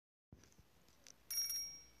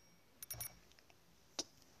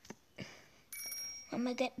I'm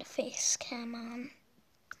gonna get the face cam on.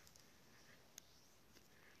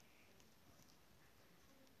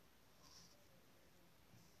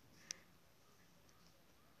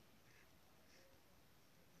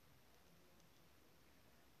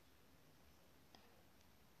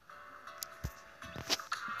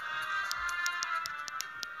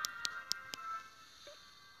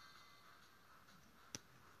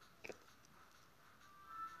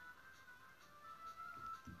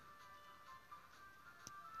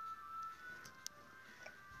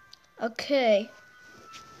 Okay.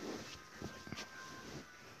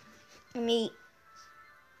 Let me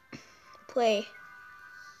play.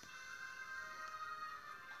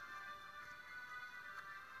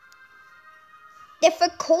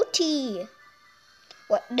 Difficulty!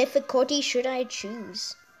 What difficulty should I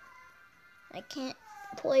choose? I can't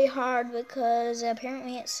play hard because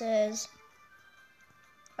apparently it says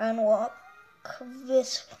unlock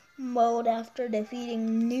this mode after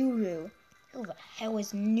defeating Nuru. Who the hell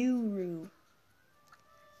is Nuru?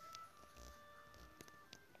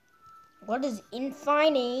 What is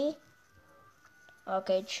Infinity?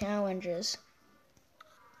 Okay, challenges.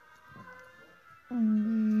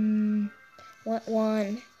 What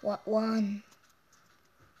one? What one?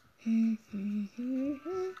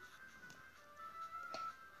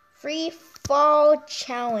 Free fall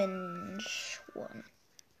challenge one.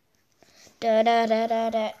 Da da da da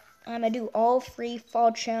da. I'm gonna do all free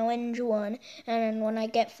fall challenge one, and then when I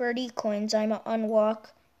get 30 coins, I'm gonna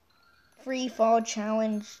unlock free fall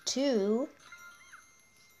challenge two.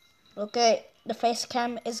 Okay, the face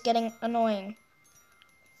cam is getting annoying.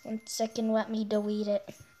 1 second, let me delete it.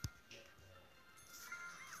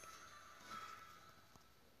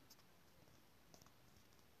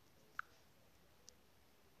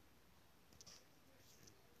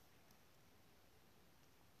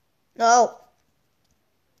 No.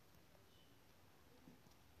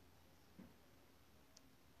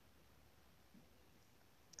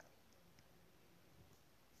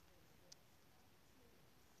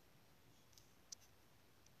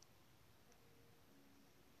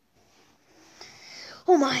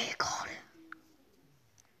 Oh my god.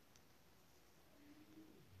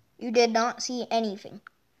 You did not see anything.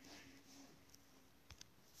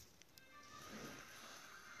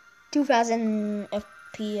 2000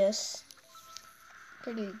 FPS.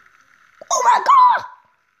 Pretty. Oh my god!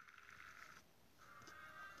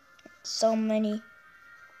 So many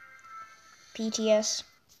PTS.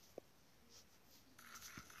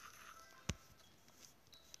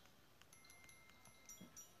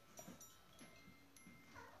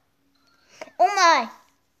 Oh my!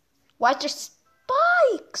 Why are there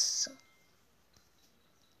spikes?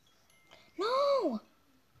 No!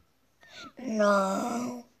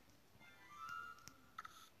 No!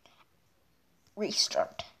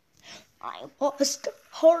 Restart. I lost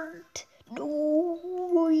heart. No,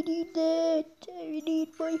 I need that. I need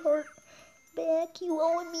my heart back. You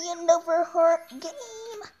owe me another heart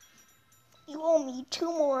game. You owe me 2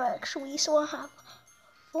 more actually, so I'll have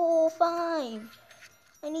full 5.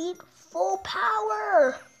 I need full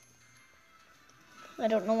power. I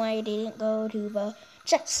don't know why I didn't go to the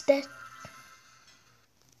chest.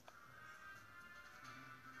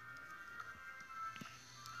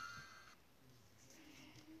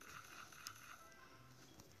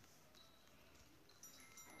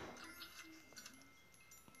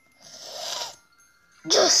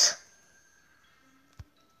 Yes!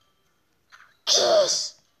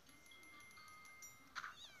 Yes!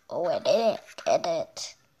 Oh, I didn't get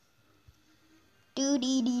it. Do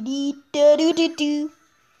dee dee dee do do do do.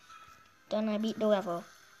 Then I beat the level.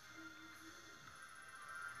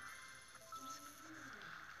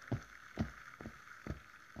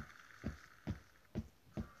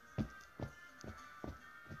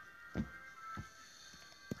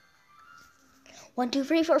 One, 2,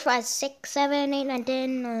 3, 4, 5, 6, 7, 8, 9,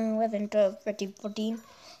 10, 11, 12, 13, 14.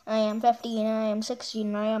 I am 15, I am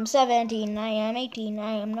 16, I am 17, I am 18,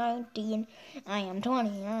 I am 19, I am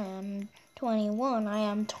 20, I am 21, I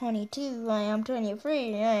am 22, I am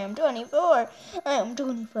 23, I am 24, I am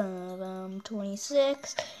 25, I am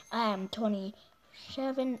 26, I am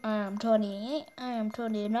 27, I am 28, I am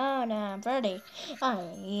 29, I am 30. I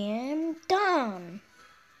am done.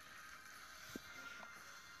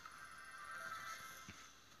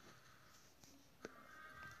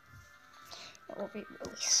 It will be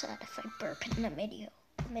really sad if I burp in the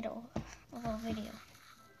middle of a video.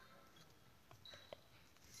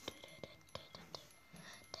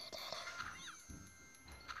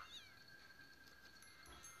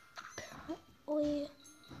 Apparently,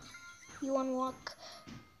 you unlock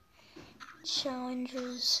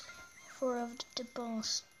challenges for the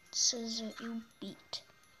boss says that you beat.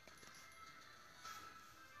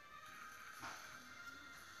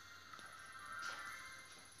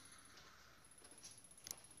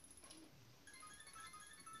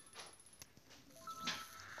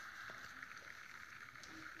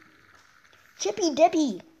 Chippy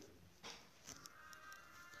Dippy.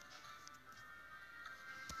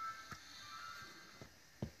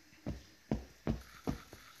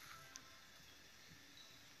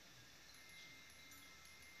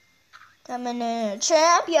 I'm in a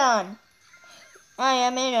champion. I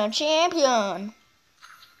am in a champion.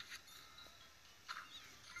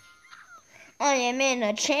 I am in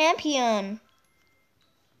a champion.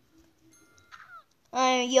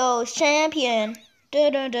 I'm your champion.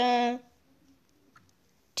 Da da da.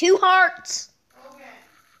 2 hearts. Okay.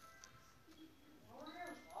 Lower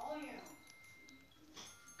your volume.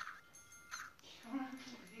 You don't have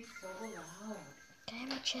to be so loud.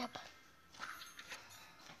 Damn it, Chip.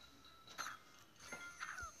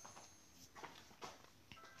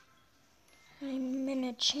 I'm in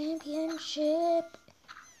a championship.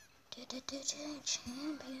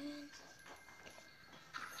 Champion.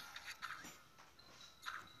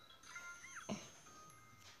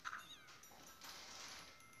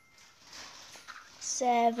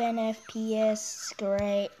 Seven FPS,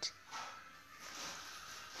 great.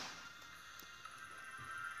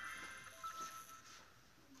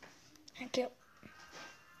 Thank you.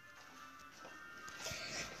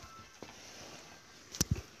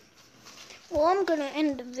 Well, I'm gonna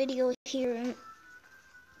end the video here and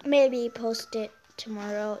maybe post it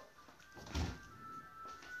tomorrow.